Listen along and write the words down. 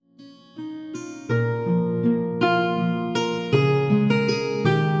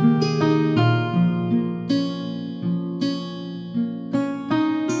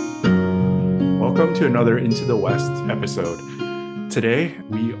to another Into the West episode. Today,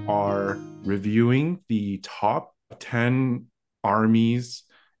 we are reviewing the top 10 armies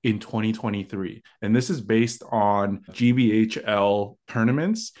in 2023. And this is based on GBHL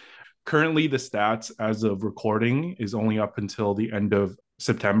tournaments. Currently, the stats as of recording is only up until the end of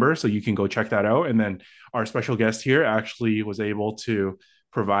September. So you can go check that out. And then our special guest here actually was able to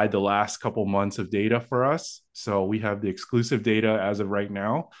provide the last couple months of data for us. So we have the exclusive data as of right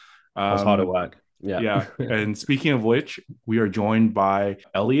now. That was hard at work. Yeah. Yeah. And speaking of which, we are joined by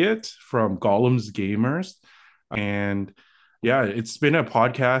Eliott from Golems Gamers. And yeah, it's been a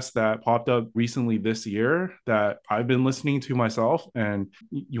podcast that popped up recently this year that I've been listening to myself. And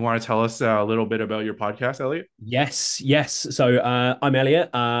you want to tell us a little bit about your podcast, Eliott? Yes. So I'm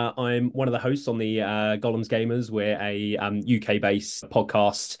Eliott. I'm one of the hosts on the Golems Gamers. We're a UK-based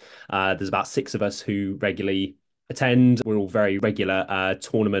podcast. There's about six of us who regularly attend. We're all very regular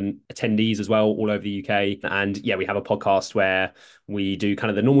tournament attendees as well, all over the UK. And yeah, we have a podcast where we do kind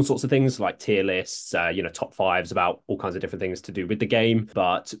of the normal sorts of things like tier lists, top fives about all kinds of different things to do with the game.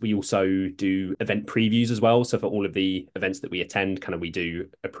 But we also do event previews as well. So for all of the events that we attend, kind of we do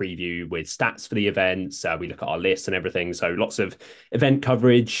a preview with stats for the events. We look at our lists and everything. So lots of event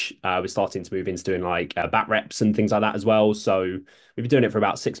coverage. We're starting to move into doing like bat reps and things like that as well. So we've been doing it for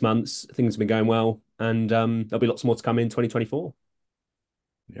about 6 months. Things have been going well. And there'll be lots more to come in 2024.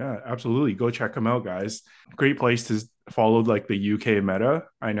 Yeah, absolutely. Go check them out, guys. Great place to follow like the UK meta.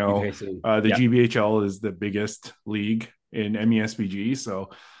 I know UK scene. the Yeah. GBHL is the biggest league in MESBG.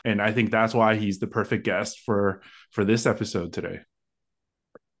 So, and I think that's why he's the perfect guest for this episode today.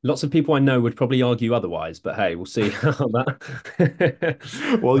 Lots of people I know would probably argue otherwise, but hey, we'll see how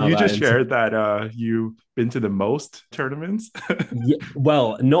that. Well, how you that just ends. shared that you've been to the most tournaments. Yeah,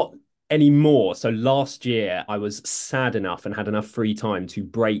 well, not anymore. So last year, I was sad enough and had enough free time to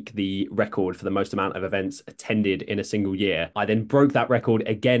break the record for the most amount of events attended in a single year. I then broke that record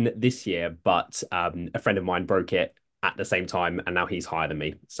again this year, but a friend of mine broke it at the same time, and now he's higher than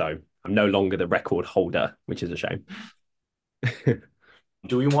me. So I'm no longer the record holder, which is a shame.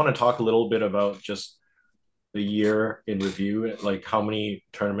 Do we want to talk a little bit about just the year in review? Like how many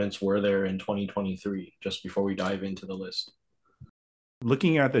tournaments were there in 2023, just before we dive into the list?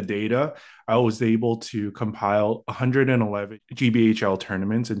 Looking at the data, I was able to compile 111 GBHL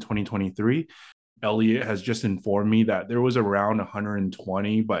tournaments in 2023. Eliott has just informed me that there was around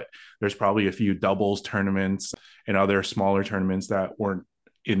 120, but there's probably a few doubles tournaments and other smaller tournaments that weren't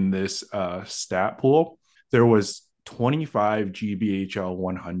in this stat pool. There was 25 GBHL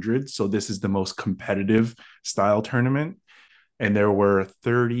 100s, so this is the most competitive style tournament, and there were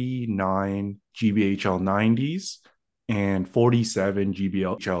 39 GBHL 90s and 47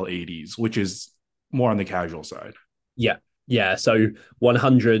 GBHL 80s, which is more on the casual side. Yeah. Yeah. So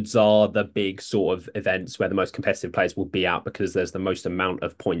 100s are the big sort of events where the most competitive players will be out because there's the most amount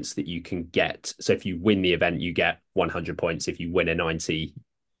of points that you can get. So if you win the event, you get 100 points. If you win a 90,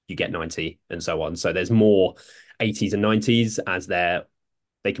 you get 90 and so on. So there's more 80s and 90s as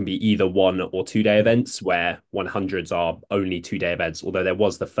they can be either 1 or 2 day events where 100s are only 2 day events, although there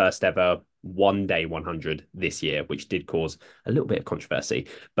was the first ever 1 day 100 this year, which did cause a little bit of controversy,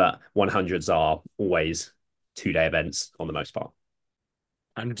 but 100s are always 2 day events on the most part.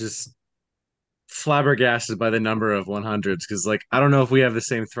 I'm just flabbergasted by the number of 100s because, like, I don't know if we have the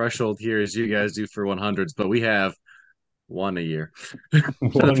same threshold here as you guys do for 100s, but we have one a year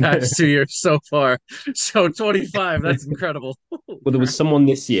for the past 2 years so far. So 25, that's incredible. Well, there was someone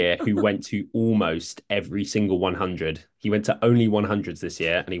this year who went to almost every single 100. He went to only 100s this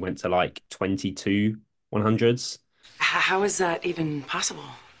year and he went to like 22 100s. How is that even possible?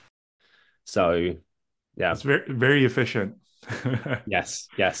 So, yeah. It's very, very efficient. Yes.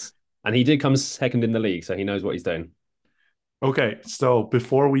 And he did come second in the league, so he knows what he's doing. Okay, so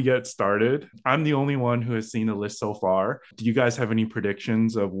before we get started, I'm the only one who has seen the list so far. Do you guys have any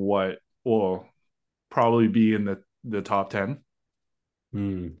predictions of what will probably be in the top 10?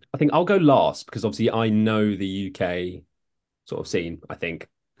 I think I'll go last because obviously I know the UK sort of scene, I think.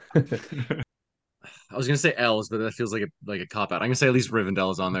 I was gonna say L's, but that feels like a cop out. I'm gonna say at least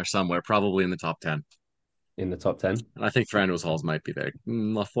Rivendell is on there somewhere, probably in the top 10. In the top 10. And I think Thranduil's Halls might be there.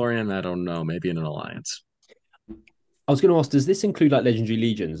 Lothlorien, I don't know, maybe in an alliance. I was going to ask, does this include like legendary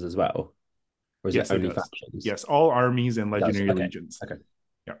legions as well? Or is Yes, it only does. factions? Yes, all armies and legendary Okay. legions. Okay.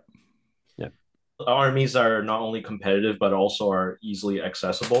 Yeah. Yeah. Armies are not only competitive, but also are easily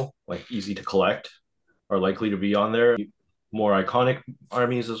accessible, like easy to collect, are likely to be on there. More iconic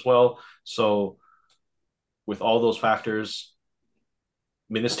armies as well. So with all those factors,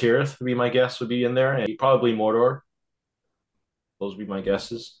 Minas Tirith would be my guess would be in there, and probably Mordor. Those would be my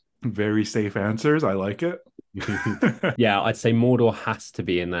guesses. Very safe answers. I like it. Yeah, I'd say Mordor has to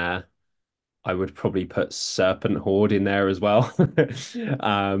be in there. I would probably put Serpent Horde in there as well.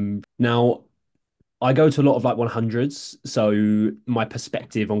 Now I go to a lot of like 100s, so my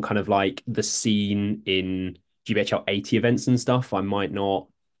perspective on kind of like the scene in GBHL 80 events and stuff, I might not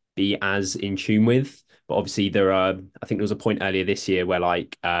be as in tune with. But obviously there are, I think there was a point earlier this year where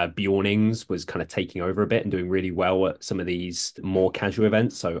like Bjornings was kind of taking over a bit and doing really well at some of these more casual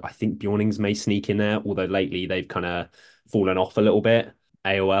events. So I think Bjornings may sneak in there, although lately they've kind of fallen off a little bit.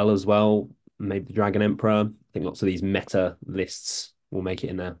 AOL as well, maybe the Dragon Emperor. I think lots of these meta lists will make it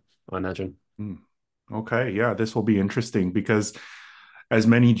in there, I imagine. Hmm. Okay, yeah, this will be interesting because as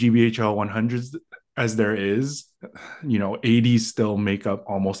many GBHL 100s as there is, 80s still make up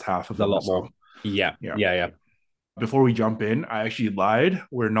almost half of A them. lot more. So, Yeah, yeah. yeah. Before we jump in, I actually lied.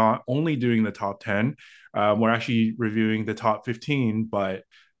 We're not only doing the top 10, we're actually reviewing the top 15, but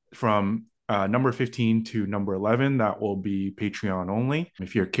from number 15 to number 11, that will be Patreon only.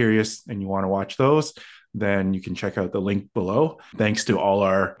 If you're curious and you want to watch those, then you can check out the link below. Thanks to all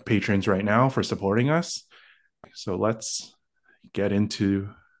our patrons right now for supporting us. So let's get into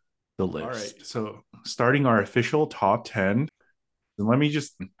the list. All right. So starting our official top 10. And let me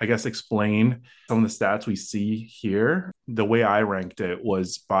just, I guess, explain some of the stats we see here. The way I ranked it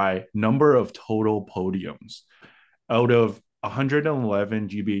was by number of total podiums. Out of 111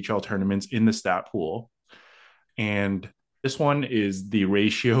 GBHL tournaments in the stat pool. And this one is the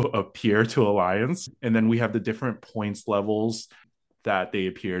ratio of peer to alliance. And then we have the different points levels that they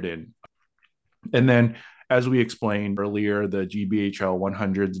appeared in. And then, as we explained earlier, the GBHL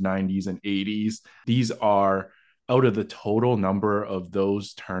 100s, 90s, and 80s, these are out of the total number of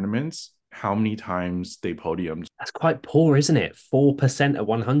those tournaments, how many times they podiumed. That's quite poor, isn't it? 4% at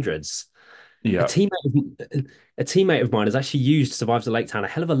 100s. Yeah. A teammate of mine has actually used Survive the Lake Town a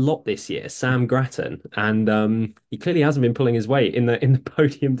hell of a lot this year, Sam Grattan, and he clearly hasn't been pulling his weight in the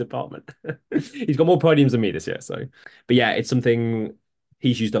podium department. He's got more podiums than me this year, so. But yeah, it's something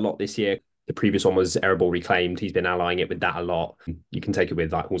he's used a lot this year. The previous one was Erebor Reclaimed. He's been allying it with that a lot. You can take it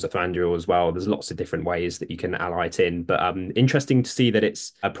with like Halls of Thranduil as well. There's lots of different ways that you can ally it in. But interesting to see that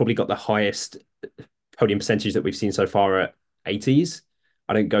it's probably got the highest podium percentage that we've seen so far at 80s.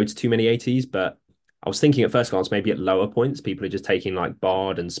 I don't go to too many 80s, but I was thinking at first glance, maybe at lower points, people are just taking like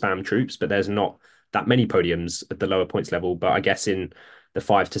Bard and spam troops, but there's not that many podiums at the lower points level. But I guess in the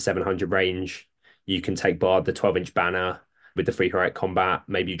 5 to 700 range, you can take Bard, the 12-inch banner with the free heroic combat.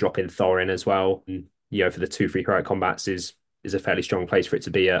 Maybe you drop in Thorin as well. And, for the 2 free heroic combats is a fairly strong place for it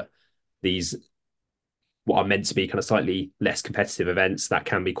to be at these, what are meant to be kind of slightly less competitive events that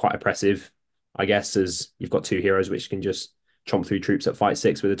can be quite oppressive, I guess, as you've got 2 heroes which can just chomp through troops at fight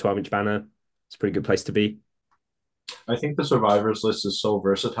 6 with a 12-inch banner. It's a pretty good place to be. I think the survivors list is so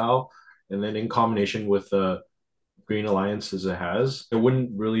versatile, and then in combination with the Green Alliances it has, it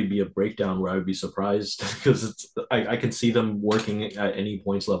wouldn't really be a breakdown where I would be surprised because I can see them working at any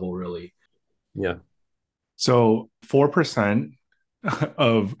points level really. Yeah. So 4%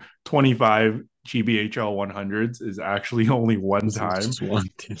 of 25 GBHL 100s is actually only one time. Just one.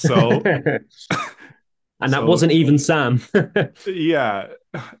 So and that wasn't even Sam. Yeah,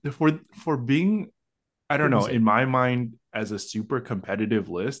 for being, I don't know, in my mind, as a super competitive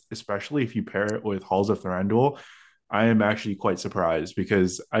list, especially if you pair it with Halls of Thranduil, I am actually quite surprised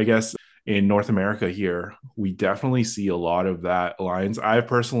because I guess in North America here, we definitely see a lot of that alliance. I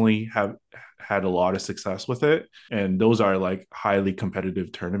personally have had a lot of success with it, and those are like highly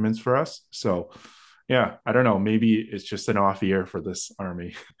competitive tournaments for us. So yeah, I don't know. Maybe it's just an off year for this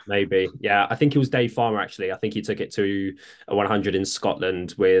army. Maybe. Yeah, I think it was Dave Farmer, actually. I think he took it to a 100 in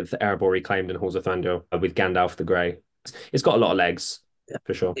Scotland with Erebor Reclaimed and Halls of Thranduil with Gandalf the Grey. It's got a lot of legs,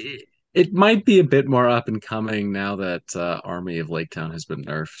 for sure. It might be a bit more up and coming now that Army of Lake Town has been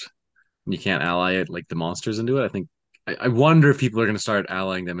nerfed. You can't ally it like the monsters into it. I think I wonder if people are going to start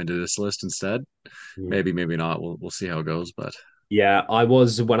allying them into this list instead. Maybe, maybe not. We'll see how it goes. But yeah, I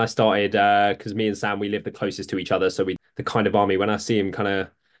was when I started because me and Sam we live the closest to each other, so we the kind of army when I see him kind of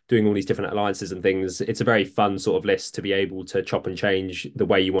doing all these different alliances and things, it's a very fun sort of list to be able to chop and change the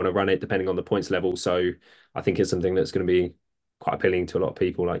way you want to run it depending on the points level. So I think it's something that's going to be quite appealing to a lot of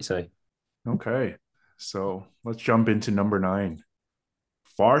people, like you say. Okay, so let's jump into number 9.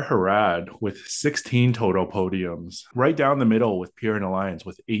 Far Harad with 16 total podiums, right down the middle with Peer and Alliance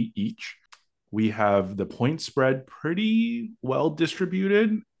with 8 each. We have the point spread pretty well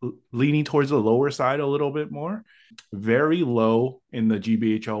distributed, leaning towards the lower side a little bit more. Very low in the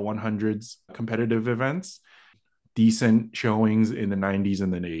GBHL 100s competitive events. Decent showings in the 90s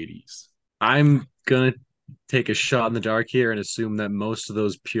and the 80s. I'm going to take a shot in the dark here and assume that most of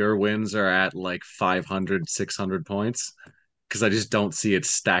those pure wins are at like 500, 600 points because I just don't see it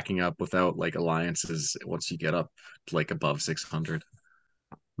stacking up without like alliances once you get up like above 600.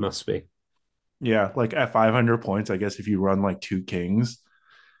 Must be Yeah, like at 500 points, I guess if you run like two kings,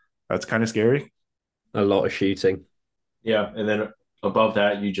 that's kind of scary. a lot of shooting. Yeah, and then above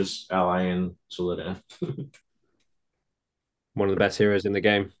that, you just ally in Solidin. One of the best heroes in the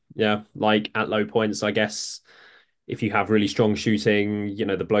game. Yeah, like at low points, I guess if you have really strong shooting,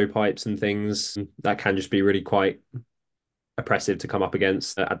 the blowpipes and things, that can just be really quite oppressive to come up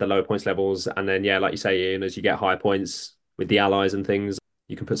against at the lower points levels. And then, yeah, like you say, Ian, as you get higher points with the allies and things,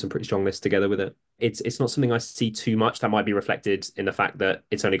 you can put some pretty strong lists together with it. It's not something I see too much. That might be reflected in the fact that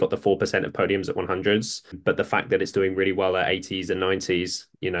it's only got the 4% of podiums at 100s, but the fact that it's doing really well at 80s and 90s,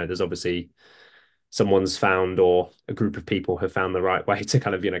 there's obviously someone's found or a group of people have found the right way to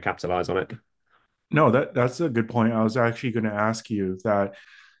kind of, capitalize on it. No, that's a good point. I was actually going to ask you that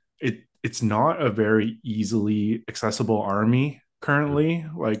it's not a very easily accessible army currently,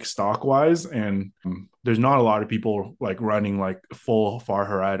 like stock wise, and there's not a lot of people like running like full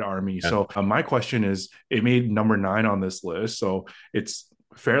Farharad army. Yeah. So my question is, it made number 9 on this list, so it's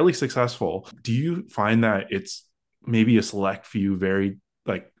fairly successful. Do you find that it's maybe a select few very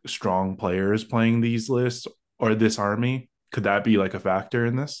like strong players playing these lists or this army? Could that be like a factor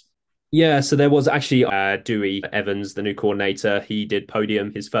in this? Yeah, so there was actually Dewey Evans, the new coordinator. He did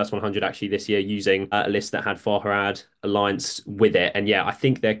podium his first 100 actually this year using a list that had Farharad Alliance with it. And yeah, I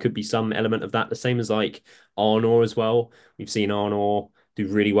think there could be some element of that, the same as like Arnor as well. We've seen Arnor do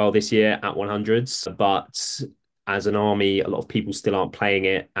really well this year at 100s, but as an army, a lot of people still aren't playing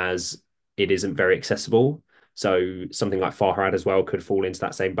it as it isn't very accessible. So something like Farharad as well could fall into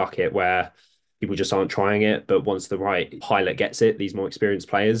that same bucket where people just aren't trying it. But once the right pilot gets it, these more experienced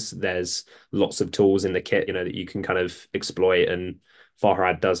players, there's lots of tools in the kit, that you can kind of exploit. And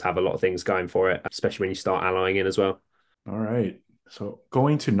Farhad does have a lot of things going for it, especially when you start allying in as well. All right. So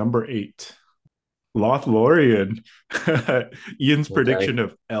going to number 8, Lothlorien. Ian's Okay. prediction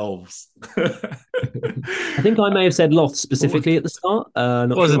of elves. I think I may have said Loth specifically at the start. It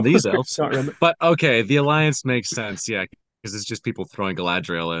Not wasn't sure. these elves, Can't remember. but okay, the alliance makes sense, yeah, because it's just people throwing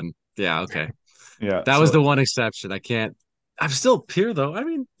Galadriel in. Yeah, okay, Yeah. that was So the one exception. I can't. I'm still pure though. I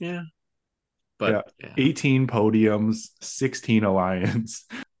mean, yeah, but yeah, yeah, 18 podiums, 16 alliance.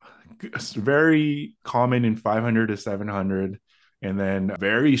 It's very common in 500 to 700, and then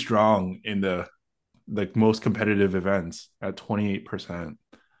very strong in the most competitive events at 28%.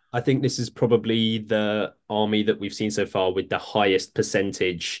 I think this is probably the army that we've seen so far with the highest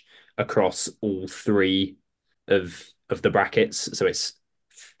percentage across all three of the brackets. So it's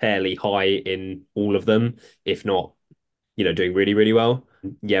fairly high in all of them, if not, doing really, really well.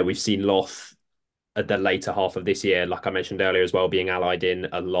 Yeah, we've seen Loth at the later half of this year, like I mentioned earlier as well, being allied in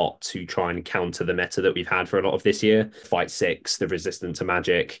a lot to try and counter the meta that we've had for a lot of this year. Fight 6, the resistant to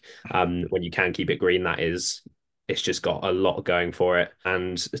magic. When you can keep it green, it's just got a lot going for it.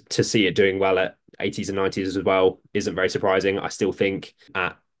 And to see it doing well at 80s and 90s as well isn't very surprising. I still think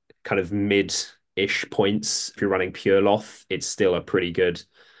at kind of mid-ish points, if you're running pure Loth, it's still a pretty good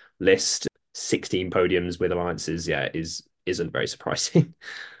list. 16 podiums with alliances, yeah, isn't very surprising.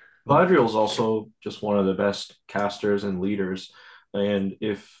 Galadriel is also just one of the best casters and leaders. And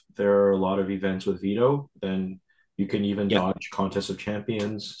if there are a lot of events with veto, then you can even Yeah. dodge Contest of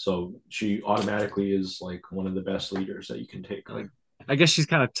Champions. So she automatically is like one of the best leaders that you can take. Like, I guess she's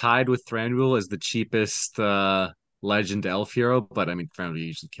kind of tied with Thranduil as the cheapest legend elf hero, but I mean, Thranduil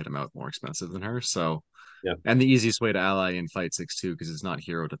usually kit him out more expensive than her. So, Yeah. and the easiest way to ally in Fight 6 too, because it's not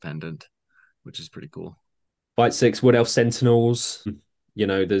hero dependent, which is pretty cool. Fight 6, Wood Elf Sentinels.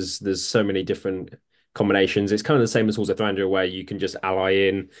 There's so many different combinations. It's kind of the same as Halls of Thranduil, where you can just ally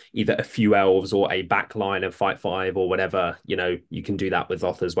in either a few elves or a back line of Fight 5 or whatever. You can do that with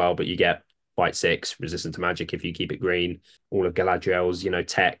Thoth as well, but you get Fight 6, resistant to magic if you keep it green. All of Galadriel's,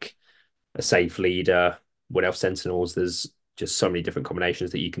 tech, a safe leader, Wood Elf Sentinels. There's just so many different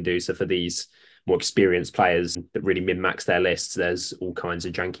combinations that you can do. So for these more experienced players that really min-max their lists, there's all kinds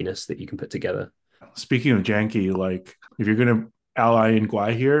of jankiness that you can put together. Speaking of janky, like if you're gonna ally in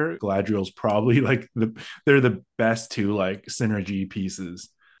Gwai here, Galadriel's probably like they're the best two like synergy pieces.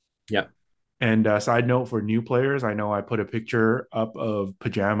 Yeah. And side note for new players, I know I put a picture up of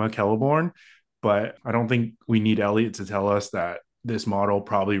Pajama Celeborn, but I don't think we need Eliott to tell us that this model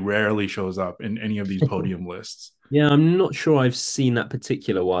probably rarely shows up in any of these podium lists. Yeah, I'm not sure I've seen that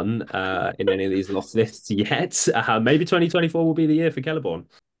particular one in any of these lost lists yet. Maybe 2024 will be the year for Celeborn.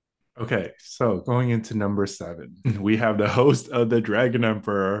 Okay, so going into number 7, we have the host of the Dragon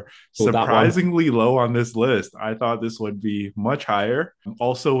Emperor, Pulled that one. surprisingly low on this list. I thought this would be much higher,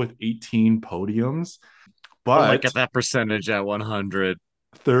 also with 18 podiums, Oh, like but at that percentage at 100.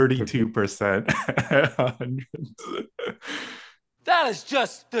 32% at 100. That is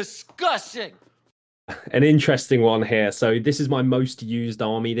just disgusting. An interesting one here. So this is my most used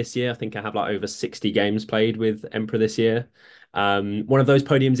army this year. I think I have like over 60 games played with Emperor this year. One of those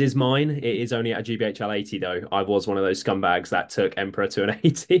podiums is mine. It is only at a GBHL 80 though. I was one of those scumbags that took Emperor to an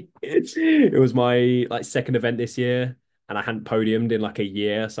 80. It was my like second event this year, and I hadn't podiumed in like a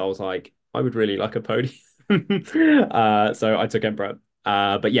year. So I was like, I would really like a podium. So I took Emperor.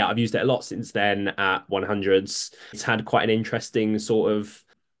 But yeah, I've used it a lot since then at 100s. It's had quite an interesting sort of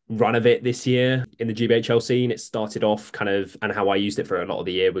run of it this year in the GBHL scene. It started off kind of, and how I used it for a lot of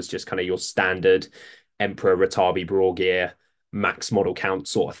the year was just kind of your standard Emperor, Ratabi, Brawl gear, max model count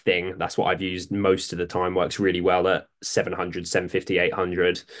sort of thing. That's what I've used most of the time. Works really well at 700, 750,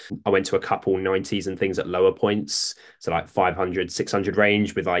 800. I went to a couple 90s and things at lower points. So like 500, 600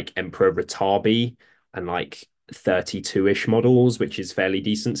 range with like Emperor Ratabi and like 32-ish models, which is fairly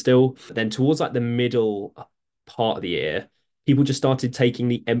decent still. But then towards like the middle part of the year, people just started taking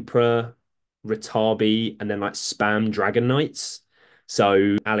the Emperor, Ratabi, and then like spam Dragon Knights.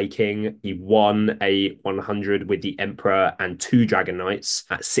 So Ali King, he won a 100 with the Emperor and 2 Dragon Knights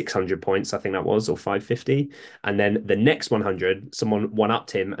at 600 points, I think that was, or 550. And then the next 100, someone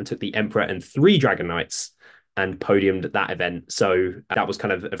one-upped him and took the Emperor and 3 Dragon Knights and podiumed at that event. So that was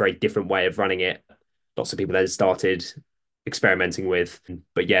kind of a very different way of running it. Lots of people then started experimenting with.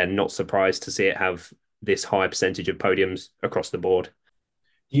 But yeah, not surprised to see it have this high percentage of podiums across the board.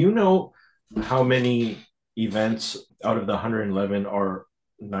 Do you know how many events out of the 111 are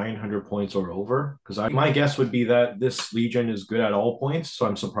 900 points or over? Because my guess would be that this Legion is good at all points. So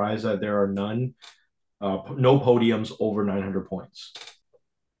I'm surprised that there are no podiums over 900 points.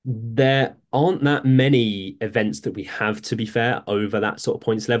 There aren't that many events that we have, to be fair, over that sort of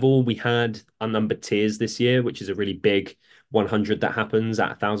points level. We had unnumbered tiers this year, which is a really big 100 that happens at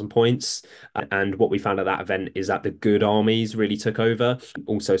 1,000 points. And what we found at that event is that the good armies really took over.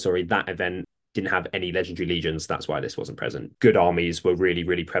 Also, sorry, that event didn't have any legendary legions. That's why this wasn't present. Good armies were really,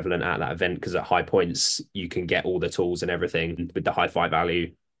 really prevalent at that event because at high points, you can get all the tools and everything with the high fight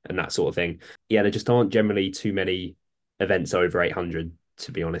value and that sort of thing. Yeah, there just aren't generally too many events over 800,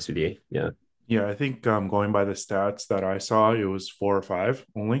 to be honest with you. Yeah, I think going by the stats that I saw, it was 4 or 5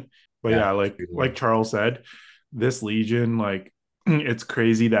 only. But yeah, like Charles said, this Legion, like it's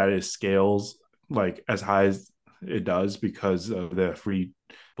crazy that it scales like as high as it does because of the free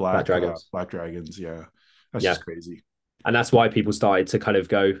black dragons. Yeah, that's just crazy. And that's why people started to kind of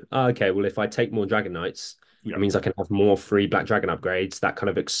go, oh, okay, well, if I take more Dragon Knights, it means I can have more free Black Dragon upgrades. That kind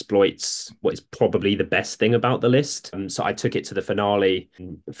of exploits what is probably the best thing about the list. So I took it to the finale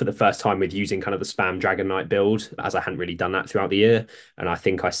for the first time with using kind of the spam Dragon Knight build, as I hadn't really done that throughout the year. And I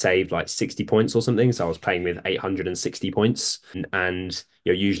think I saved like 60 points or something. So I was playing with 860 points. And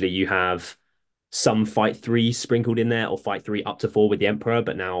usually you have some fight 3 sprinkled in there or fight 3 up to 4 with the Emperor.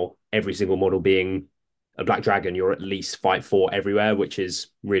 But now every single model being a Black Dragon, you're at least fight 4 everywhere, which is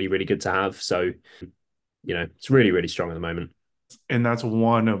really, really good to have. So it's really, really strong at the moment. And that's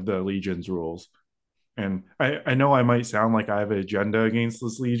one of the Legion's rules. And I know I might sound like I have an agenda against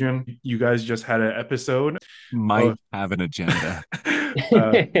this Legion. You guys just had an episode. Might have an agenda.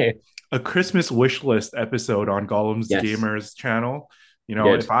 A Christmas wish list episode on Golem's Gamers channel.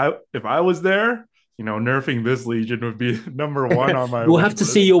 If I was there, nerfing this Legion would be number 1 on my We'll have to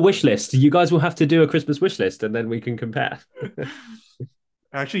see your wish list. You guys will have to do a Christmas wish list and then we can compare.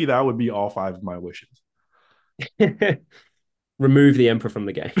 Actually, that would be all 5 of my wishes. Remove the Emperor from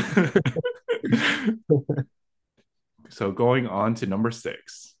the game. So going on to number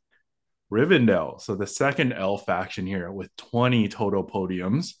 6, Rivendell. So the second L faction here with 20 total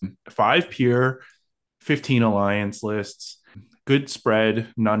podiums, 5 pure, 15 alliance lists, good spread,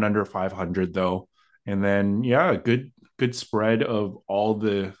 none under 500 though. And then good spread of all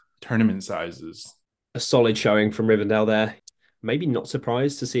the tournament sizes. A solid showing from Rivendell there. Maybe not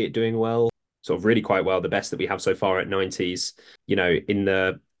surprised to see it doing well. Sort of really quite well, the best that we have so far at 90s. In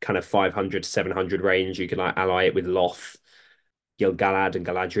the kind of 500 to 700 range, you can like ally it with Loth, Gil-galad and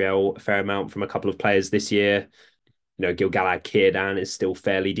Galadriel a fair amount from a couple of players this year. Gil-galad Círdan is still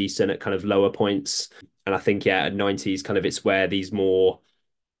fairly decent at kind of lower points. And I think, at 90s, kind of it's where these more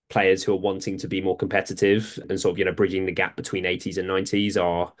players who are wanting to be more competitive and sort of, bridging the gap between 80s and 90s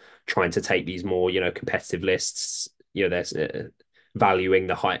are trying to take these more, competitive lists. They're valuing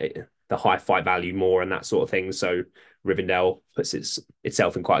the high fight value more and that sort of thing. So Rivendell puts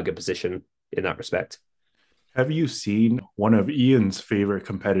itself in quite a good position in that respect. Have you seen one of Ian's favorite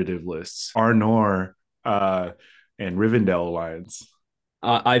competitive lists, Arnor and Rivendell Alliance?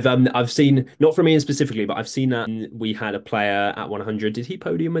 I've seen, not from Ian specifically, but I've seen that we had a player at 100. Did he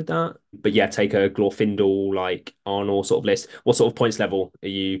podium with that? But yeah, take a Glorfindel like Arnor sort of list. What sort of points level are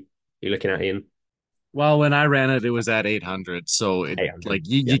you looking at, Ian? Well, when I ran it, it was at 800. So it 800. like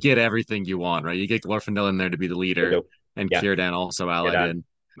you, Yeah, you get everything you want, right? You get Glorfindel in there to be the leader, Glorfindel. and Yeah, Círdan also yeah, allied that. in,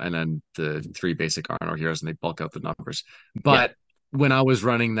 and then the three basic Arnor heroes, and they bulk out the numbers. Yeah, But when I was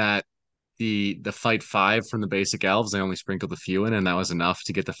running that, the fight five from the basic elves, I only sprinkled a few in, and that was enough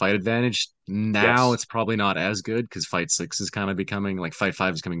to get the fight advantage. Now yes, it's probably not as good because fight six is kind of becoming like fight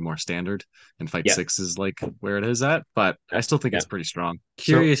five is becoming more standard, and fight yeah, six is like where it is at. But I still think yeah. it's pretty strong. So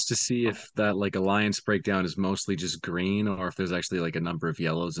Curious to see if that like alliance breakdown is mostly just green or if there's actually like a number of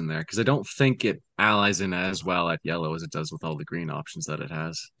yellows in there because I don't think it allies in as well at yellow as it does with all the green options that it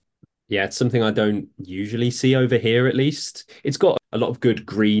has. Yeah, it's something I don't usually see over here, at least. It's got a lot of good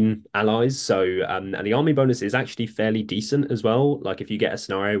green allies. So, and the army bonus is actually fairly decent as well. Like, if you get a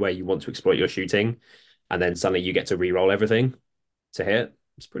scenario where you want to exploit your shooting and then suddenly you get to re-roll everything to hit,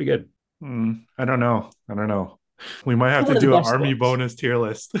 it's pretty good. I don't know. I don't know. We might have Not to one of the do an best army ones. bonus tier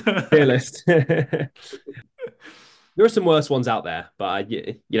list. Tier list. There are some worse ones out there, but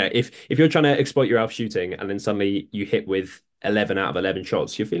if you're trying to exploit your elf shooting and then suddenly you hit with 11 out of 11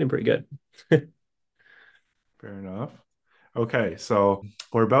 shots, you're feeling pretty good. Fair enough. Okay, so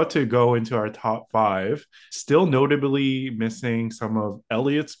we're about to go into our top five. Still notably missing some of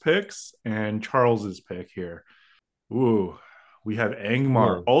Eliott's picks and Charles's pick here. Ooh, we have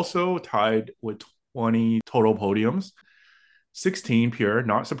Angmar Yeah. also tied with 20 total podiums, 16 pure,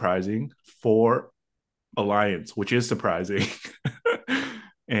 not surprising, 4 alliance, which is surprising.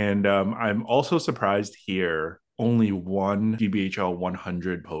 And I'm also surprised here, only one GBHL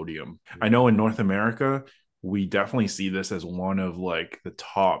 100 podium. I know in North America, we definitely see this as one of like the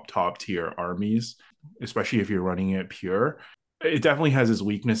top tier armies, especially if you're running it pure. It definitely has its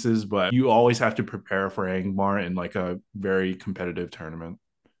weaknesses, but you always have to prepare for Angmar in like a very competitive tournament.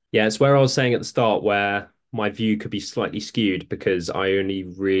 Yeah, it's where I was saying at the start where my view could be slightly skewed because I only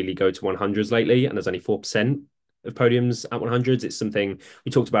really go to 100s lately, and there's only 4% of podiums at 100s. It's something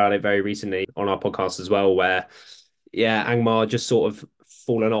we talked about it very recently on our podcast as well, where yeah, Angmar just sort of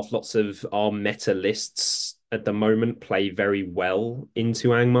fallen off. Lots of our meta lists at the moment play very well into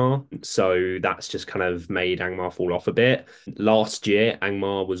Angmar. So that's just kind of made Angmar fall off a bit. Last year,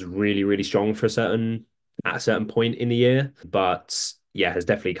 Angmar was really, really strong for at a certain point in the year, but yeah, has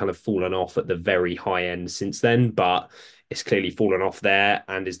definitely kind of fallen off at the very high end since then. But it's clearly fallen off there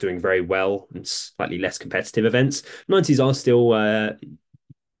and is doing very well in slightly less competitive events. 90s are still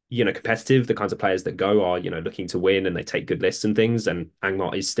competitive. The kinds of players that go are, looking to win and they take good lists and things. And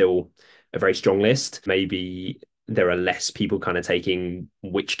Angmar is still a very strong list. Maybe there are less people kind of taking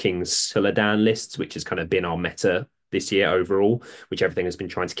Witch King Suladan lists, which has kind of been our meta this year overall, which everything has been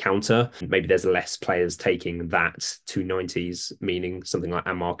trying to counter. Maybe there's less players taking that to 90s, meaning something like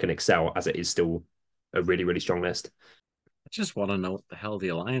Angmar can excel as it is still a really, really strong list. I just want to know what the hell the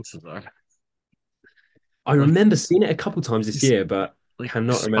alliances are. I Like remember seeing it a couple times this year, but like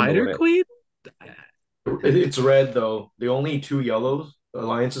cannot remember Spider what it. Queen? It's red though. The only two yellows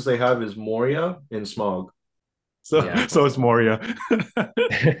alliances they have is Moria and Smog. So Yeah. so it's Moria.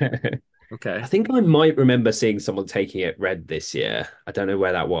 Okay. I think I might remember seeing someone taking it red this year. I don't know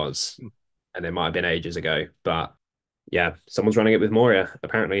where that was. And it might have been ages ago. But yeah, someone's running it with Moria,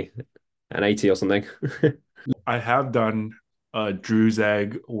 apparently. An 80 or something. I have done Drew's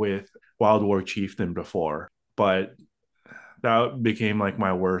Egg with Wild War Chieftain before, but that became like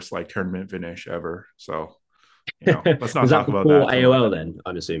my worst like tournament finish ever. So, let's not Was that talk about before that too much. AOL then,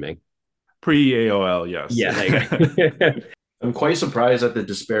 I'm assuming? Pre AOL, yes. Yeah, there you go. I'm quite surprised at the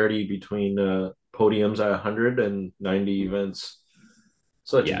disparity between podiums at 100 and 90 events.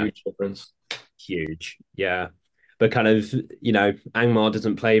 Such a Yeah, huge difference. huge. Yeah. But kind of, Angmar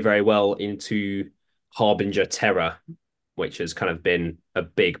doesn't play very well into Harbinger Terror, which has kind of been a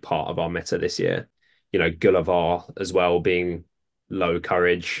big part of our meta this year. Gullivar as well being low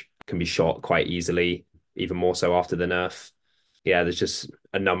courage, can be shot quite easily, even more so after the nerf. Yeah, there's just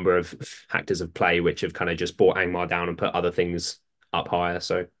a number of factors of play which have kind of just brought Angmar down and put other things up higher.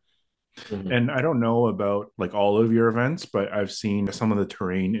 So And I don't know about like all of your events, but I've seen some of the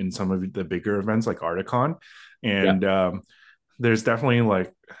terrain in some of the bigger events like Articon. yeah, And there's definitely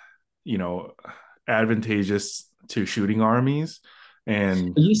like, you know, advantageous to shooting armies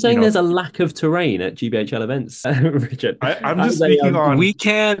And Are you saying there's a lack of terrain at GBHL events, Richard? I'm just speaking on. We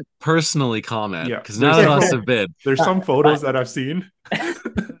can't personally comment because there's none of us have been. There's some photos that I've seen.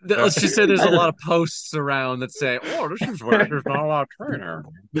 Let's just say there's a lot of posts around that say, "Oh, this is where there's not a lot of terrain."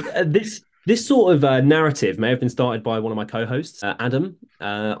 This sort of narrative may have been started by one of my co-hosts, Adam,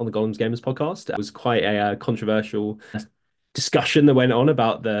 on the Golems Gamers podcast. It was quite a controversial discussion that went on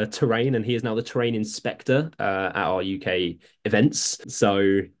about the terrain, and he is now the terrain inspector at our UK events.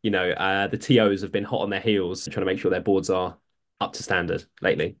 So, the TOs have been hot on their heels trying to make sure their boards are up to standard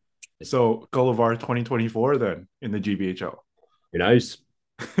lately. So, Gullivar 2024 then in the GBHL. Who knows?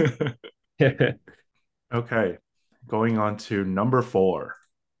 Okay, going on to number 4.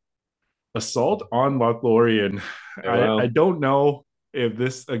 Assault on Lothlorien. I don't know if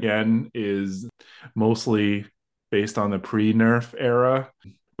this again is mostly based on the pre-nerf era,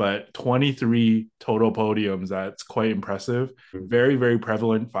 but 23 total podiums, that's quite impressive. Very, very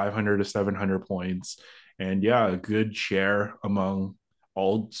prevalent, 500 to 700 points. And yeah, a good share among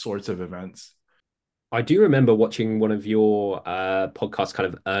all sorts of events. I do remember watching one of your podcasts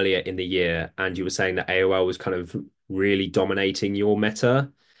kind of earlier in the year, and you were saying that AOL was kind of really dominating your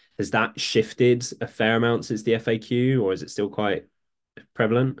meta. Has that shifted a fair amount since the FAQ, or is it still quite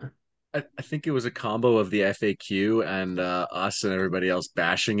prevalent? I think it was a combo of the FAQ and us and everybody else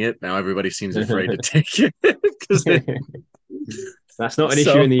bashing it. Now everybody seems afraid to take it because that's not an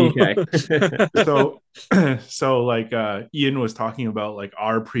issue in the UK. so like Ian was talking about like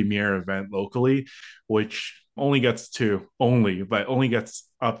our premier event locally, which only gets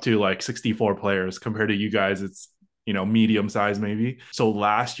up to like 64 players. Compared to you guys, it's medium size maybe. So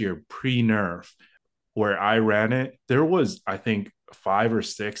last year pre-nerf, where I ran it, there was I think 5 or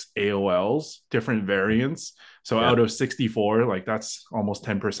 6 AOLs, different variants. So out of 64, like that's almost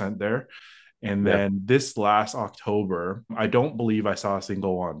 10% there. And then this last October, I don't believe I saw a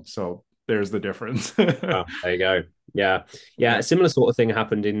single one. So there's the difference. Oh, there you go. Yeah. A similar sort of thing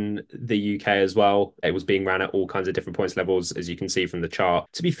happened in the UK as well. It was being ran at all kinds of different points levels, as you can see from the chart.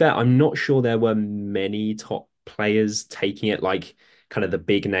 To be fair, I'm not sure there were many top players taking it, like kind of the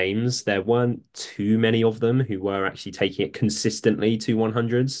big names. There weren't too many of them who were actually taking it consistently to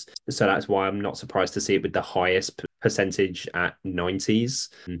 100s. So that's why I'm not surprised to see it with the highest percentage at 90s.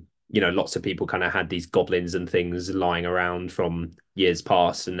 Lots of people kind of had these goblins and things lying around from years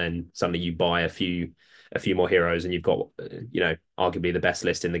past, and then suddenly you buy a few more heroes and you've got, arguably the best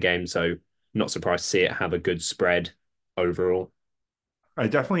list in the game. So not surprised to see it have a good spread overall. I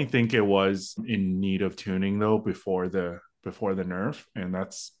definitely think it was in need of tuning though before the nerf, and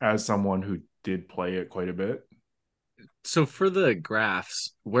that's as someone who did play it quite a bit. So for the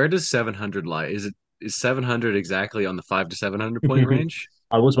graphs, where does 700 lie? Is 700 exactly on the 5 to 700 point range?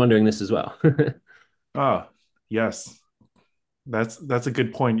 I was wondering this as well. Yes, that's a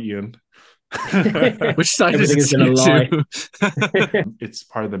good point, Ian. Which side is it to? It's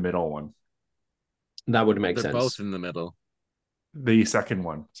part of the middle one. That would make sense. They're both in the middle. The second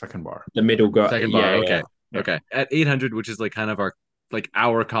bar. The middle second bar. Okay. Yeah. Okay. At 800, which is like kind of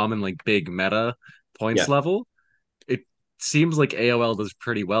our common like big meta points level, it seems like AOL does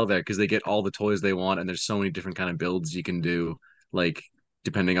pretty well there because they get all the toys they want, and there's so many different kind of builds you can do, like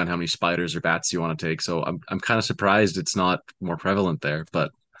depending on how many spiders or bats you want to take. So I'm kind of surprised it's not more prevalent there,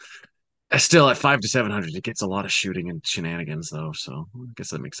 but still at 5 to 700, it gets a lot of shooting and shenanigans though. So I guess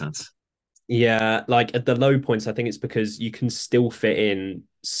that makes sense. Yeah, like at the low points, I think it's because you can still fit in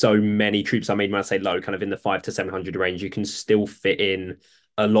so many troops. I mean, when I say low, kind of in the 5 to 700 range, you can still fit in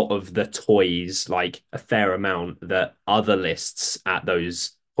a lot of the toys, like a fair amount that other lists at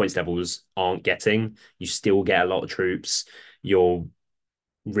those points levels aren't getting. You still get a lot of troops. You're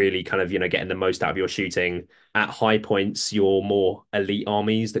really kind of, getting the most out of your shooting. At high points, your more elite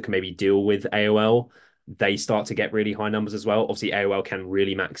armies that can maybe deal with AOL, they start to get really high numbers as well. Obviously, AOL can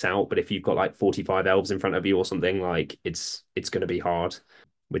really max out, but if you've got like 45 elves in front of you or something, like it's going to be hard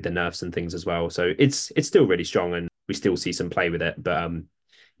with the nerfs and things as well. So it's still really strong, and we still see some play with it, but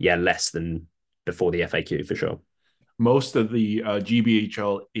less than before the FAQ for sure. Most of the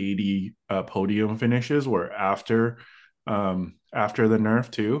GBHL 80 podium finishes were after the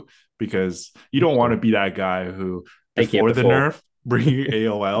nerf too, because you don't want to be that guy who before the nerf bringing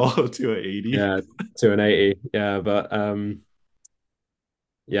AOL to an 80. Yeah, to an 80. Yeah, but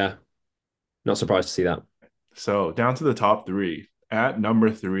not surprised to see that. So down to the top 3. At number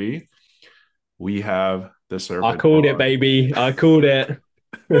 3, we have the Serpent. I called it, baby. I called it.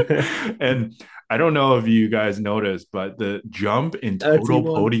 And I don't know if you guys noticed, but the jump in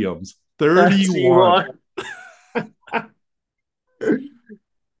total 31. Podiums, 31.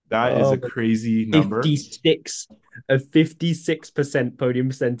 That is a crazy number. 56. A 56% podium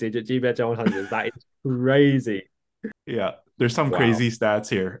percentage at GBHL 100s. That is crazy. Yeah, there's some crazy stats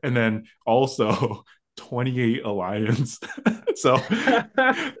here. And then also 28 alliance. So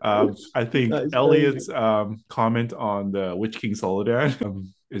I think Eliott's comment on the Witch King Soledad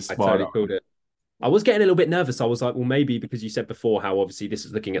is spot totally on. called it. I was getting a little bit nervous. I was like, well, maybe because you said before how obviously this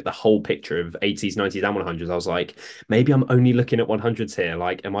is looking at the whole picture of 80s, 90s, and 100s. I was like, maybe I'm only looking at 100s here.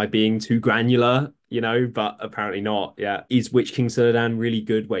 Like, am I being too granular? But apparently not. Yeah. Is Witch King Soledad really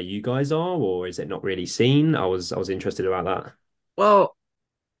good where you guys are, or is it not really seen? I was interested about that. Well,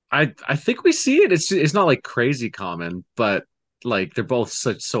 I think we see it. It's not like crazy common, but like they're both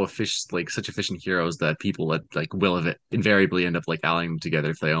so efficient, like such efficient heroes that people that like will of it invariably end up like allying them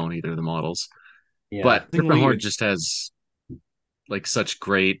together if they own either of the models. Yeah. But Serpent Horde just has like such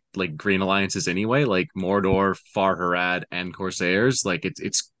great like green alliances anyway, like Mordor, Far Harad, and Corsairs. Like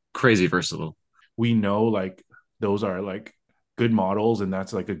it's crazy versatile. We know like those are like good models and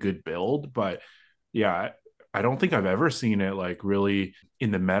that's like a good build, but yeah, I don't think I've ever seen it like really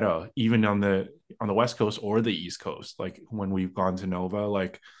in the meta, even on the West Coast or the East Coast. Like when we've gone to Nova,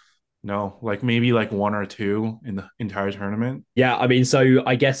 like no, like maybe like one or two in the entire tournament. Yeah, I mean, so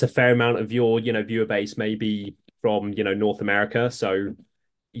I guess a fair amount of your, viewer base may be from, North America. So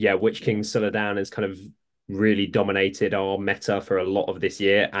yeah, Witch King Soledad has kind of really dominated our meta for a lot of this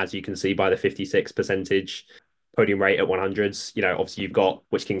year, as you can see by the 56 percentage podium rate at 100s. Obviously you've got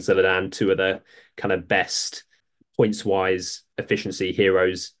Witch King Soledad, two of the kind of best points wise efficiency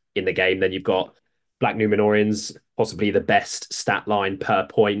heroes in the game. Then you've got Black Numenorians, possibly the best stat line per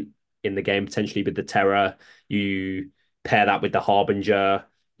point in the game, potentially with the Terror. You pair that with the Harbinger.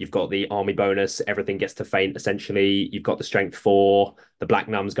 You've got the army bonus. Everything gets to faint, essentially. You've got the strength 4. The Black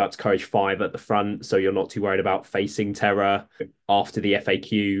Nuns go up to courage 5 at the front, so you're not too worried about facing Terror. After the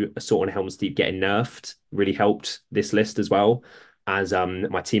FAQ, Assault on Helm's Deep getting nerfed really helped this list as well. As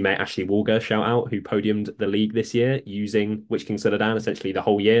my teammate Ashley Walger, shout out, who podiumed the league this year using Witch King Soledad essentially the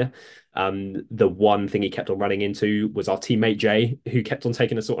whole year. The one thing he kept on running into was our teammate Jay, who kept on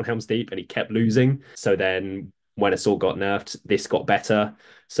taking Assault on Helm's Deep and he kept losing. So then when Assault got nerfed, this got better.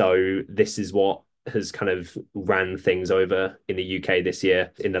 So this is what has kind of ran things over in the UK this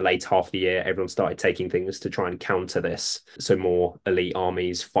year. In the late half of the year, everyone started taking things to try and counter this. So more elite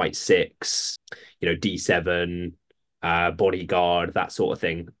armies, Fight 6, D7, bodyguard, that sort of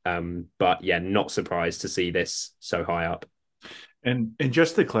thing. But yeah, not surprised to see this so high up. And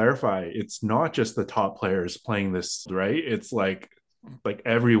just to clarify, it's not just the top players playing this, right? It's like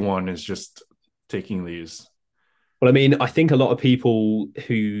everyone is just taking these. Well, I mean, I think a lot of people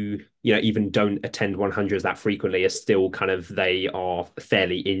who, even don't attend 100s that frequently are still kind of, they are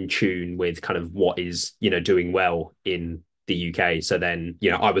fairly in tune with kind of what is, doing well in the UK. So then,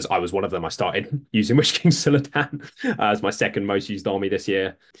 I was one of them. I started using Witch King Soledad as my second most used army this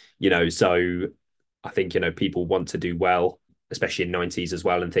year. So I think, people want to do well, especially in 90s as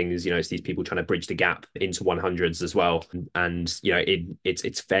well, and things, it's these people trying to bridge the gap into 100s as well. And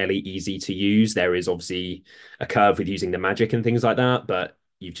it's fairly easy to use. There is obviously a curve with using the magic and things like that, but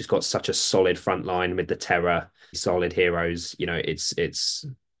you've just got such a solid front line with the Terror, solid heroes. It's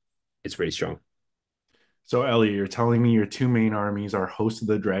really strong. So Elliott, you're telling me your two main armies are Host of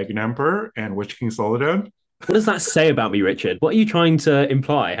the Dragon Emperor and Witch King Soledad? What does that say about me, Richard? What are you trying to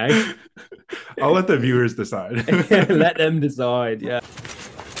imply, hey? I'll let the viewers decide. Let them decide, yeah.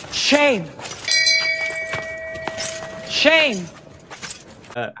 Shame. Shame.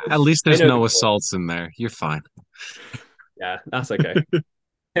 At least there's no assaults in there. You're fine. Yeah, that's okay.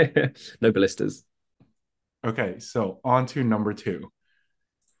 No ballistas. Okay, so on to number 2.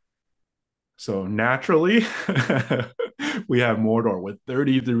 So naturally, we have Mordor with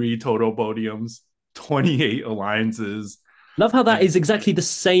 33 total podiums, 28 alliances. Love how that is exactly the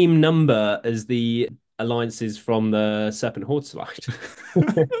same number as the alliances from the Serpent Horde slide.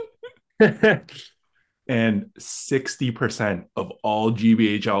 And 60% of all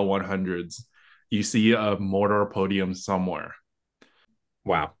GBHL 100s, you see a Mordor podium somewhere.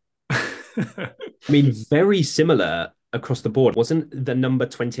 Wow. I mean, very similar across the board. Wasn't the number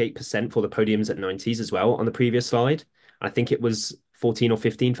 28% for the podiums at 90s as well on the previous slide? I think it was 14 or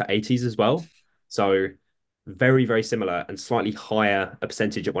 15 for 80s as well. So very, very similar and slightly higher a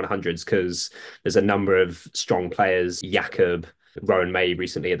percentage at 100s because there's a number of strong players, Jakob, Rowan May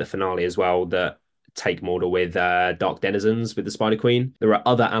recently at the finale as well, that take Mordor with Dark Denizens with the Spider Queen. There are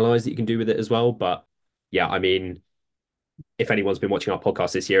other allies that you can do with it as well. But yeah, I mean, if anyone's been watching our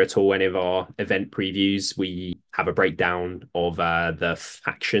podcast this year at all, any of our event previews, we have a breakdown of the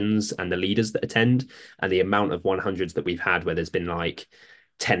factions and the leaders that attend and the amount of 100s that we've had where there's been like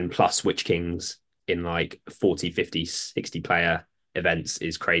 10 plus Witch Kings in like 40, 50, 60 player events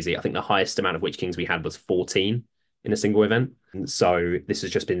is crazy. I think the highest amount of Witch Kings we had was 14 in a single event. So this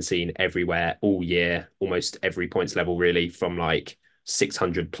has just been seen everywhere all year, almost every points level, really, from like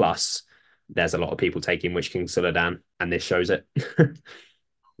 600 plus. There's a lot of people taking Witch King Suladan, and this shows it.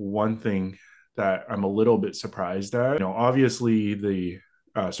 One thing that I'm a little bit surprised at, obviously the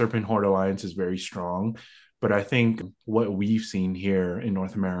Serpent Horde Alliance is very strong, but I think what we've seen here in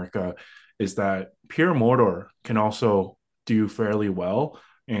North America is that Pure Mordor can also do fairly well.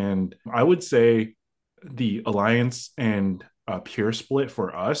 And I would say the Alliance and Pure split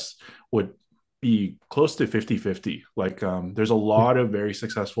for us would be close to 50-50. Like there's a lot of very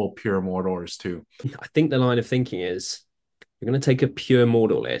successful Pure Mordors too. I think the line of thinking is you're going to take a Pure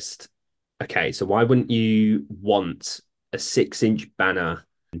Mordor list. Okay, so why wouldn't you want a 6-inch banner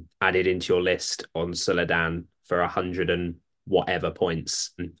added into your list on Suladan for 100 and whatever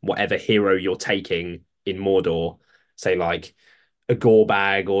points, and whatever hero you're taking in Mordor, say like a gore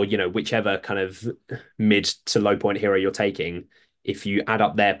bag or, whichever kind of mid to low point hero you're taking, if you add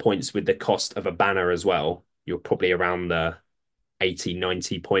up their points with the cost of a banner as well, you're probably around the 80,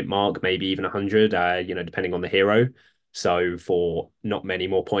 90 point mark, maybe even 100, depending on the hero. So for not many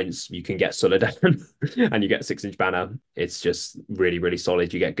more points, you can get Suladan and you get a 6-inch banner. It's just really, really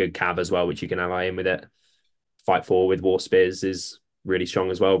solid. You get good cav as well, which you can ally in with it. Fight 4 with War Spears is really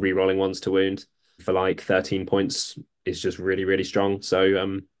strong as well. Rerolling ones to wound for like 13 points is just really, really strong.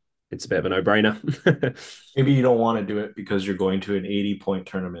 So it's a bit of a no-brainer. Maybe you don't want to do it because you're going to an 80-point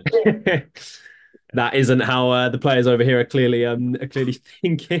tournament. That isn't how the players over here are clearly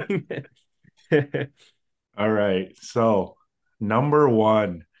thinking. All right. So number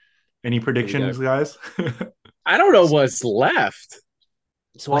 1. Any predictions, guys? I don't know what's left.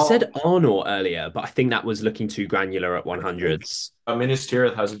 So I said Arnor earlier, but I think that was looking too granular at 100s. Minas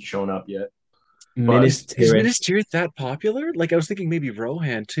Tirith hasn't shown up yet. Is Minas Tirith that popular? Like I was thinking maybe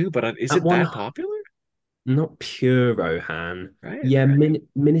Rohan too, but is it that popular? Not pure Rohan. Right. Yeah,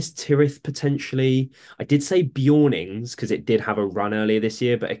 Minas Tirith potentially. I did say Bjornings because it did have a run earlier this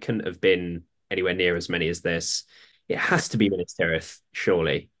year, but it couldn't have been anywhere near as many as this. It has to be Minas Tirith,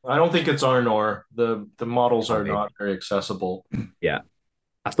 surely. I don't think it's Arnor. The models are not very accessible. Yeah.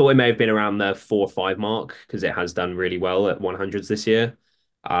 I thought it may have been around the 4 or 5 mark because it has done really well at 100s this year.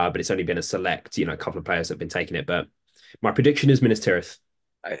 But it's only been a select, a couple of players that have been taking it. But my prediction is Minas Tirith.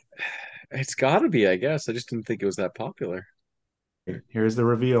 It's got to be, I guess. I just didn't think it was that popular. Here's the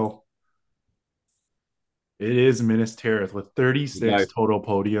reveal. It is Minas Tirith with 36 total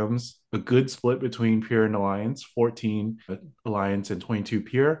podiums, a good split between Pure and Alliance, 14 Alliance and 22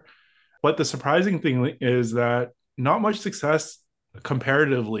 Pure. But the surprising thing is that not much success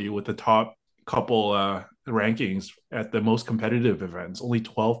comparatively with the top couple rankings at the most competitive events, only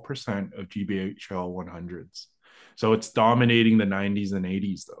 12% of GBHL 100s. So it's dominating the 90s and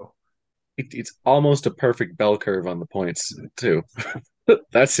 80s, though. It's almost a perfect bell curve on the points, too.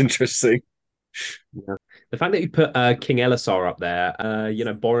 That's interesting. Yeah. The fact that you put King Elisar up there,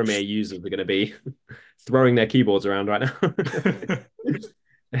 Boromir users are going to be throwing their keyboards around right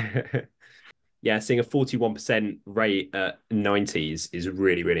now. Yeah, seeing a 41% rate at 90s is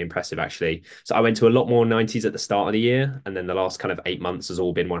really, really impressive, actually. So I went to a lot more 90s at the start of the year, and then the last kind of 8 months has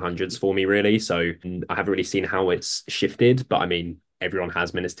all been 100s for me, really. So I haven't really seen how it's shifted, but I mean, everyone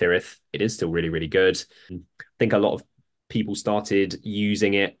has Minas Tirith. It is still really, really good. I think a lot of people started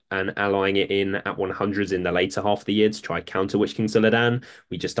using it and allying it in at 100s in the later half of the year to try counter Witch King Suladan.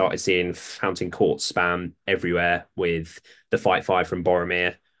 We just started seeing Fountain Court spam everywhere with the Fight 5 from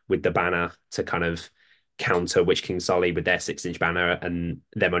Boromir, with the banner to kind of counter Witch King Sully with their 6-inch banner, and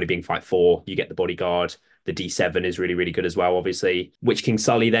them only being Fight 4. You get the bodyguard. The D7 is really, really good as well, obviously. Witch King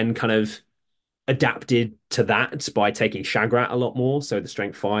Sully then kind of adapted to that by taking Shagrat a lot more. So the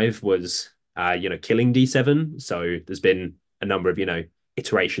Strength 5 was, killing D7. So there's been a number of,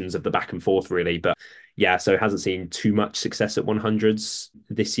 iterations of the back and forth, really. But yeah, so it hasn't seen too much success at 100s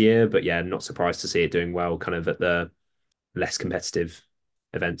this year. But yeah, not surprised to see it doing well kind of at the less competitive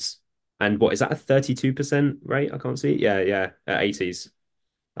events. And what is that, a 32% rate? I can't see it. Yeah, at 80s.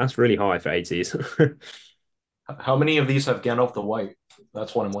 That's really high for 80s. How many of these have Gandalf the White?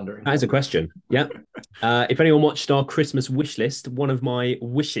 That's what I'm wondering. That is a question. Yeah. If anyone watched our Christmas wish list, one of my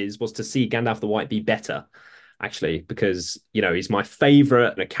wishes was to see Gandalf the White be better, actually, because, he's my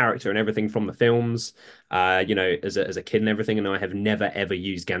favorite character and everything from the films, as a kid and everything. And I have never, ever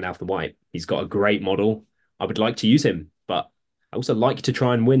used Gandalf the White. He's got a great model. I would like to use him, but I also like to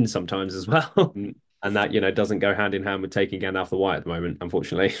try and win sometimes as well. And that, doesn't go hand in hand with taking Gandalf the White at the moment,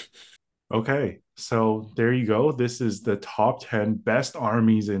 unfortunately. Okay, so there you go. This is the top 10 best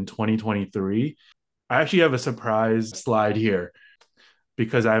armies in 2023. I actually have a surprise slide here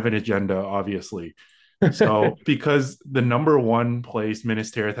because I have an agenda, obviously. So, because the number one place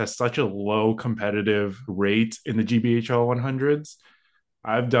Minas Tirith has such a low competitive rate in the GBHL 100s,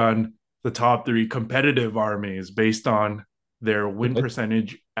 I've done the top three competitive armies based on their win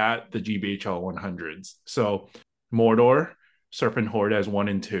percentage at the GBHL 100s. So, Mordor, Serpent Horde as 1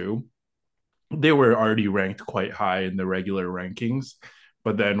 and 2. They were already ranked quite high in the regular rankings.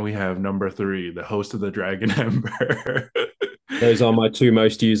 But then we have number 3, the host of the Dragon Emperor. Those are my two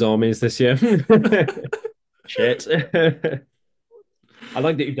most used armies this year. Shit. I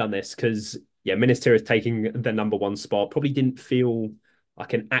like that you've done this because, yeah, Minas Tirith taking the number one spot probably didn't feel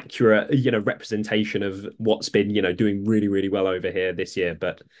like an accurate, representation of what's been, doing really, really well over here this year.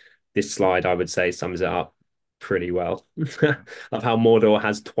 But this slide, I would say, sums it up pretty well. Of how Mordor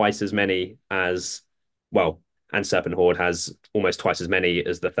has twice as many as, well, and Serpent Horde has almost twice as many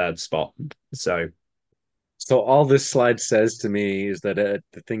as the third spot. So all this slide says to me is that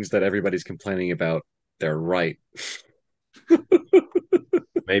the things that everybody's complaining about, they're right.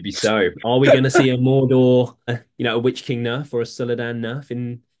 maybe so. Are we going to see a Mordor, a Witch King nerf or a Suladan nerf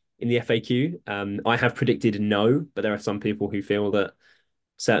in the FAQ? I have predicted no, but there are some people who feel that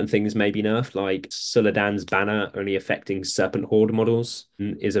certain things may be nerfed, like Suladan's banner only affecting Serpent Horde models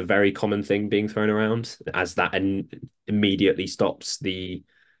is a very common thing being thrown around, as that immediately stops the,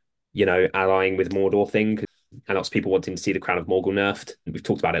 allying with Mordor thing. And lots of people wanting to see the Crown of Morgul nerfed. We've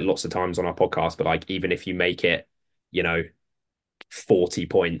talked about it lots of times on our podcast, but like even if you make it, 40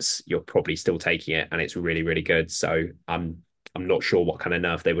 points, you're probably still taking it, and it's really, really good. So I'm not sure what kind of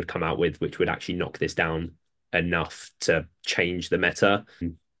nerf they would come out with, which would actually knock this down enough to change the meta.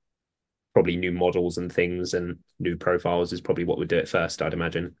 Probably new models and things and new profiles is probably what would do it first, I'd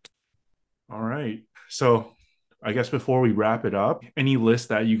imagine. All right. So I guess before we wrap it up, any list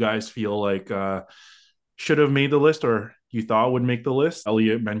that you guys feel like should have made the list or you thought would make the list?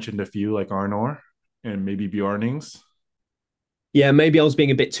 Eliott mentioned a few like Arnor and maybe Bjornings. Yeah, maybe I was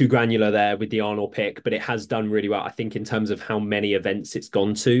being a bit too granular there with the Arnor pick, but it has done really well. I think in terms of how many events it's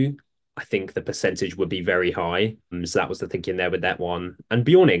gone to, I think the percentage would be very high. So that was the thinking there with that one. And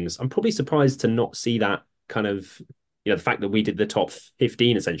Bjornings, I'm probably surprised to not see that kind of, the fact that we did the top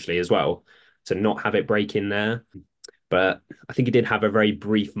 15 essentially as well, to not have it break in there. But I think it did have a very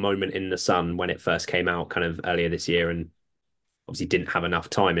brief moment in the sun when it first came out kind of earlier this year, and obviously didn't have enough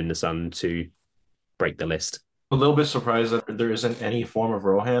time in the sun to break the list. A little bit surprised that there isn't any form of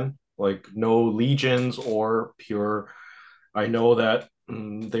Rohan, like no legions or pure. I know that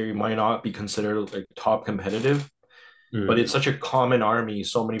they might not be considered like top competitive, but it's such a common army.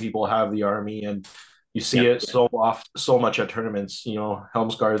 So many people have the army, and you see it so much at tournaments.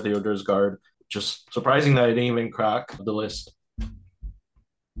 Helmsguard, Theodor's Guard. Just surprising that I didn't even crack the list.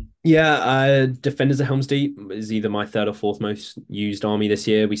 Yeah, Defenders of Helm's Deep is either my third or fourth most used army this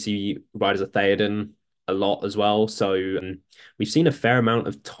year. We see Riders of Theoden a lot as well. So we've seen a fair amount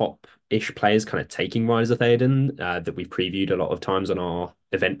of top-ish players kind of taking Riders of Theoden that we've previewed a lot of times on our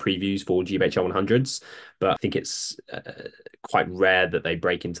event previews for GBHL 100s. But I think it's quite rare that they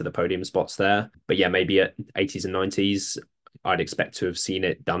break into the podium spots there. But yeah, maybe at 80s and 90s, I'd expect to have seen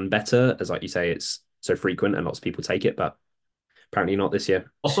it done better. As like you say, it's so frequent and lots of people take it, but apparently not this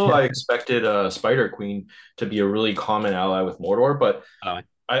year. Also, I expected Spider Queen to be a really common ally with Mordor, but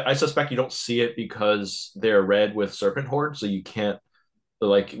I suspect you don't see it because they're red with Serpent Horde, so you can't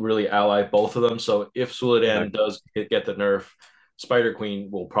like really ally both of them. So if Suladan does get the nerf, Spider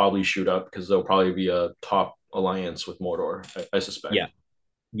Queen will probably shoot up because there'll probably be a top alliance with Mordor, I suspect.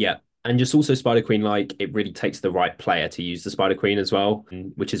 Yeah. And just also Spider Queen, like it really takes the right player to use the Spider Queen as well,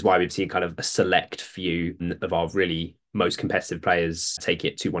 which is why we've seen kind of a select few of our really most competitive players take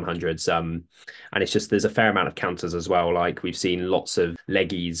it to 100s. And it's just there's a fair amount of counters as well. Like we've seen lots of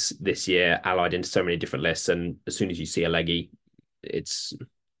leggies this year allied into so many different lists, and as soon as you see a leggy, it's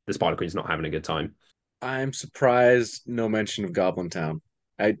the Spider Queen's not having a good time. I'm surprised no mention of Goblin Town.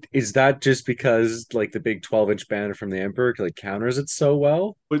 Is that just because like the big 12-inch banner from the Emperor like counters it so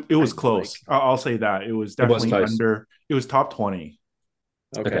well? It was close. I'll say that. It was definitely under. It was top 20.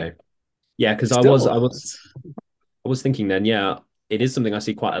 Okay. Yeah, because I was thinking then, yeah, it is something I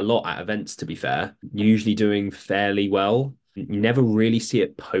see quite a lot at events, to be fair. Usually doing fairly well. You never really see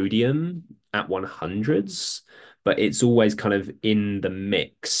it podium at 100s, but it's always kind of in the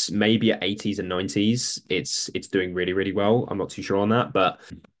mix. Maybe at 80s and 90s, it's doing really, really well. I'm not too sure on that, but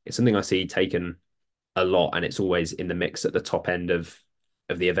it's something I see taken a lot, and it's always in the mix at the top end of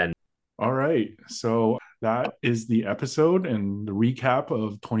the event. All right. So that is the episode and the recap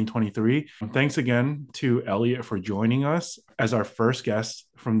of 2023. Thanks again to Eliott for joining us as our first guest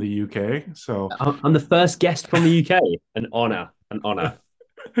from the UK. So I'm the first guest from the UK. An honor, an honor.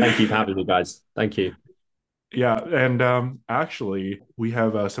 Thank you for having me, guys. Thank you. yeah, and actually, we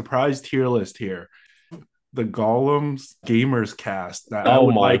have a surprise tier list here. The Golems Gamers Cast. That Oh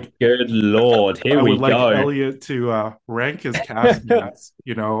my good lord! Here I we would like go. Eliott to rank his castmates.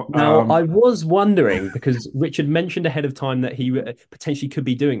 Now, I was wondering because Richard mentioned ahead of time that he potentially could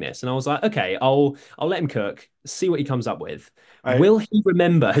be doing this, and I was like, okay, I'll let him cook, see what he comes up with. Will he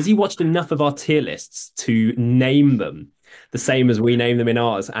remember? Has he watched enough of our tier lists to name them the same as we name them in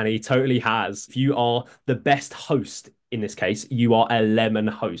ours? And he totally has. If you are the best host in this case, you are a lemon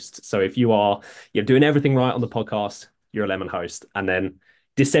host. So if you're doing everything right on the podcast, you're a lemon host, and then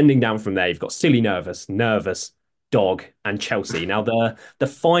descending down from there, you've got silly, nervous, dog, and Chelsea. Now the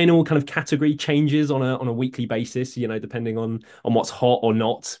final kind of category changes on a weekly basis, depending on what's hot or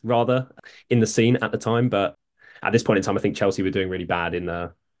not, rather, in the scene at the time. But at this point in time, I think Chelsea were doing really bad in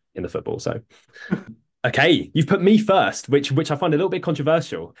the football. So okay, you've put me first, which I find a little bit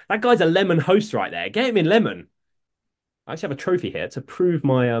controversial. That guy's a lemon host right there. Get him in lemon. I actually have a trophy here to prove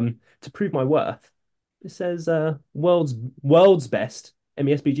my worth. It says world's best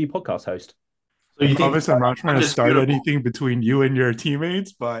MESBG podcast host. So you I promise think I'm not trying to start anything between you and your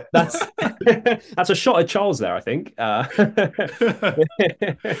teammates, but that's a shot at Charles there, I think.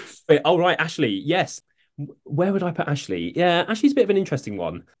 Wait, all right, Ashley. Yes. Where would I put Ashley? Yeah, Ashley's a bit of an interesting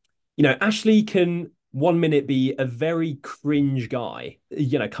one. Ashley can 1 minute be a very cringe guy,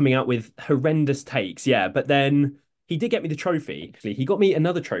 coming out with horrendous takes. Yeah, but then he did get me the trophy. Actually, he got me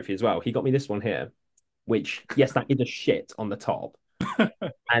another trophy as well. He got me this one here, which, yes, that is a shit on the top.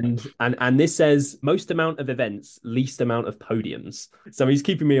 and this says most amount of events, least amount of podiums. So he's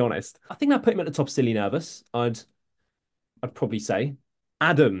keeping me honest. I think that put him at the top. Silly nervous. I'd probably say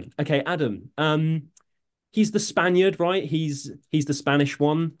Adam. Okay, Adam. He's the Spaniard, right? He's the Spanish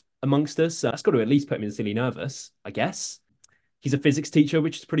one amongst us. That's got to at least put him in silly nervous, I guess. He's a physics teacher,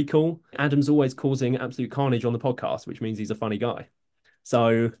 which is pretty cool. Adam's always causing absolute carnage on the podcast, which means he's a funny guy.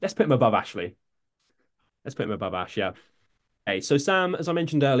 So let's put him above Ashley. Let's put him above Ash, yeah. Okay, so Sam, as I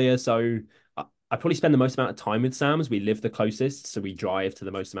mentioned earlier, I probably spend the most amount of time with Sam as we live the closest, so we drive to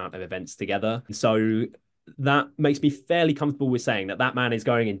the most amount of events together. So that makes me fairly comfortable with saying that man is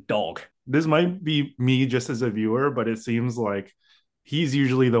going in dog. This might be me just as a viewer, but it seems like he's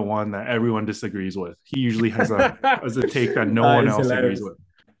usually the one that everyone disagrees with. He usually has a take that no one else agrees with.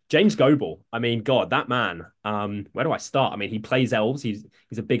 James Goebel. I mean, God, that man. Where do I start? I mean, he plays elves. He's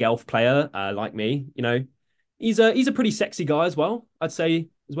a big elf player, like me. He's a pretty sexy guy as well. I'd say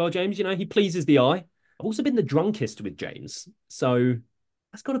as well, James. He pleases the eye. I've also been the drunkest with James, so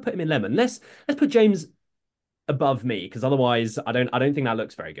that's got to put him in lemon. Let's put James above me because otherwise, I don't think that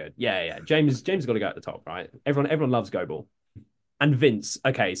looks very good. Yeah. James got to go at the top, right? Everyone loves Goebel. And Vince.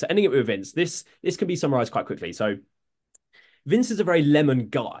 Okay, so ending it with Vince. This can be summarized quite quickly. So Vince is a very lemon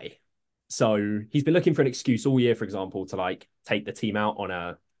guy. So he's been looking for an excuse all year, for example, to take the team out on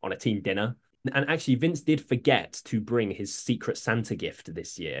a team dinner. And actually, Vince did forget to bring his Secret Santa gift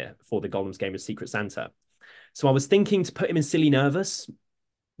this year for the Golems game of Secret Santa. So I was thinking to put him in silly nervous,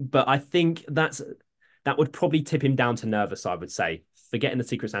 but I think that would probably tip him down to nervous, I would say, forgetting the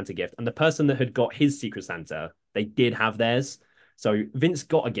Secret Santa gift. And the person that had got his Secret Santa, they did have theirs. So Vince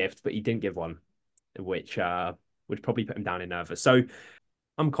got a gift, but he didn't give one, which would probably put him down in nervous. So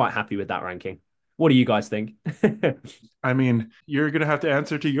I'm quite happy with that ranking. What do you guys think? I mean, you're going to have to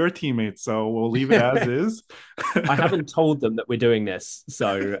answer to your teammates, so we'll leave it as is. I haven't told them that we're doing this,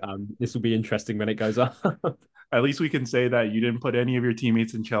 so this will be interesting when it goes up. At least we can say that you didn't put any of your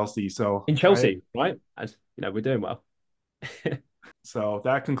teammates in Chelsea. So in Chelsea, right? And, we're doing well. So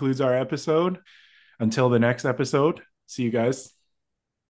that concludes our episode. Until the next episode, see you guys.